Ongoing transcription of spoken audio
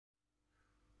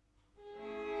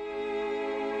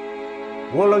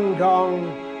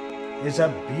Wollongong is a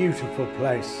beautiful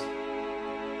place.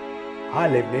 I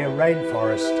live near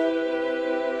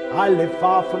rainforest. I live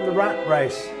far from the rat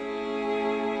race.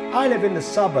 I live in the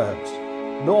suburbs,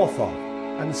 north of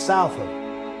and south of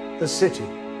the city.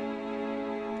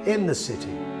 In the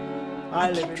city.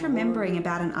 I kept remembering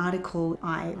about an article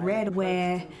I read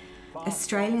where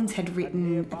Australians had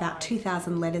written about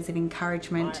 2,000 letters of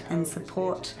encouragement and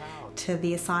support to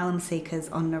the asylum seekers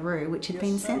on Nauru, which had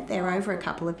been sent there over a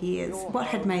couple of years. What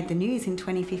had made the news in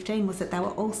 2015 was that they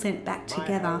were all sent back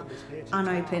together,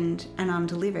 unopened and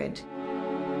undelivered.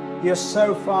 You're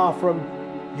so far from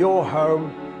your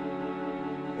home,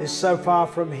 is so far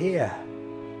from here.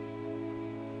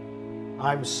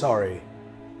 I'm sorry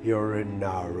you're in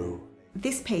Nauru.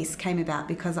 This piece came about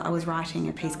because I was writing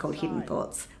a piece called Hidden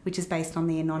Thoughts, which is based on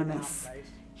the anonymous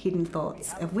hidden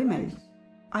thoughts of women.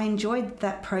 I enjoyed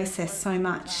that process so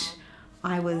much,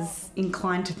 I was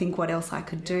inclined to think what else I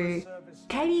could do.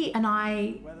 Katy and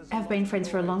I have been friends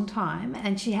for a long time,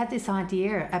 and she had this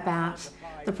idea about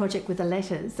the project with the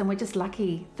letters, and we're just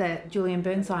lucky that Julian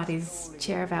Burnside is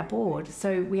chair of our board,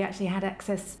 so we actually had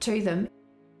access to them.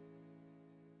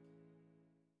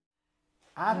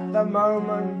 At the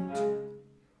moment,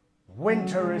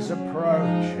 winter is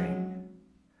approaching.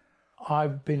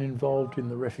 I've been involved in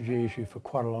the refugee issue for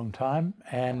quite a long time,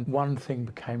 and one thing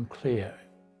became clear,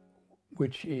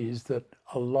 which is that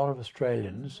a lot of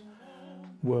Australians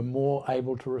were more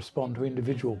able to respond to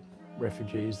individual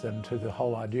refugees than to the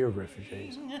whole idea of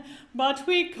refugees. But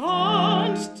we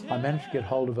can't. I managed to get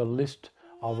hold of a list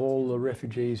of all the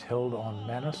refugees held on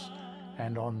Manus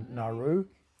and on Nauru,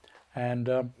 and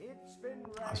I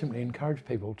simply encouraged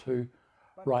people to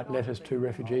write letters to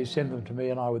refugees, send them to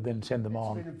me, and I would then send them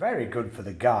on. It's been very good for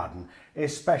the garden,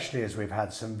 especially as we've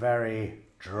had some very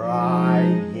dry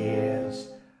years.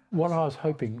 What I was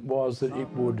hoping was that it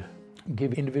would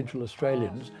give individual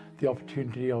Australians the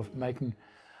opportunity of making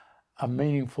a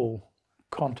meaningful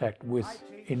contact with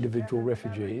individual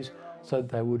refugees so that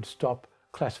they would stop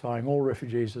classifying all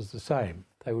refugees as the same.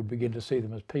 They would begin to see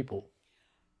them as people.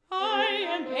 I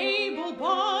am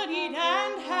able-bodied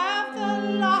and have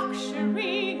the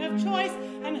luxury of choice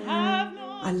and have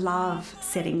no... I love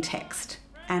setting text,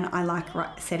 and I like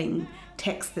setting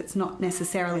text that's not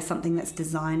necessarily something that's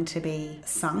designed to be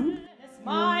sung.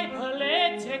 My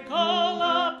political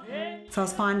opinion. So I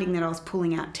was finding that I was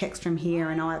pulling out text from here,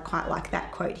 and I quite like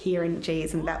that quote here, and gee,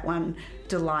 isn't that one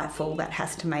delightful, that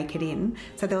has to make it in.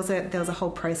 So there was a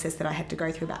whole process that I had to go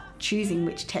through about choosing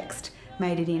which text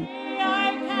made it in.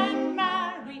 I can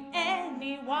marry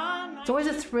anyone. It's always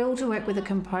a thrill to work with a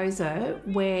composer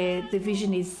where the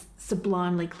vision is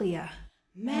sublimely clear.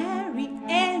 Marry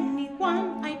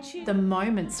anyone I choose. The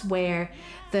moments where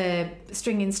the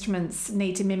string instruments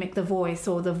need to mimic the voice,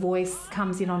 or the voice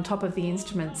comes in on top of the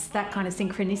instruments, that kind of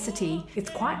synchronicity, it's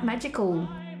quite magical.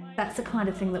 That's the kind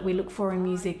of thing that we look for in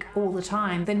music all the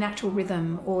time, the natural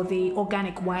rhythm or the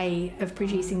organic way of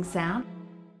producing sound.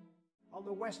 On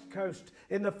the west coast,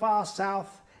 in the far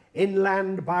south,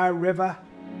 inland by a river,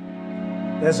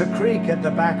 there's a creek at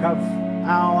the back of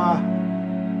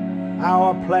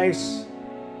our place.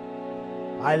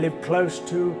 I live close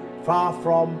to, far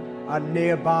from, and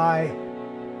nearby.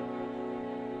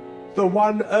 The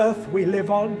one earth we live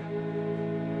on,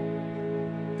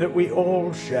 that we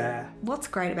all share. What's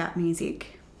great about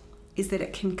music is that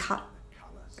it can cut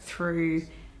through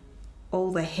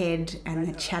all the head and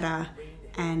the chatter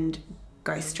and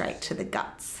go straight to the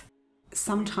guts.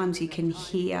 Sometimes you can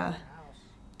hear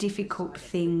difficult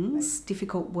things,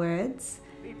 difficult words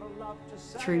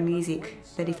through music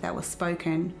that if they were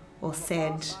spoken or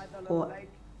said or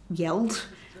yelled,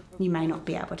 you may not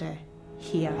be able to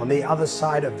hear. On the other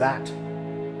side of that,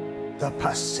 the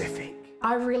Pacific.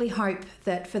 I really hope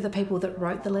that for the people that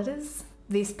wrote the letters,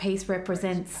 this piece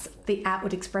represents the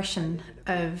outward expression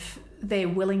of their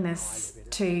willingness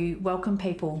to welcome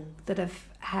people that have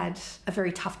had a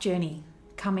very tough journey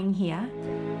coming here.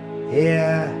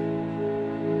 Here,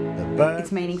 the birds.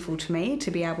 It's meaningful to me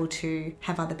to be able to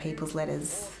have other people's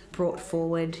letters brought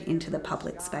forward into the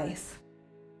public space.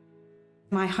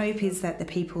 My hope is that the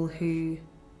people who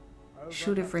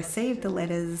should have received the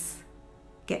letters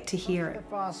get to hear it. On the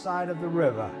far side of the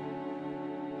river,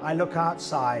 I look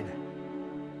outside.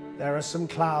 There are some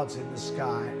clouds in the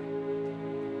sky.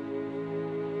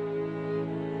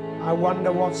 I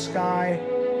wonder what sky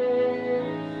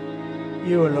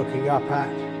you were looking up at.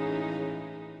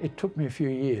 It took me a few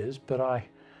years, but I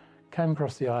came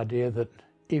across the idea that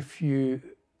if you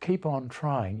keep on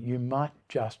trying, you might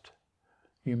just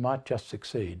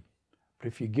succeed. But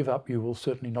if you give up, you will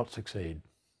certainly not succeed.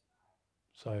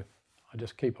 So I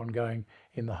just keep on going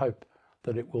in the hope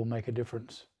that it will make a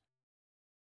difference.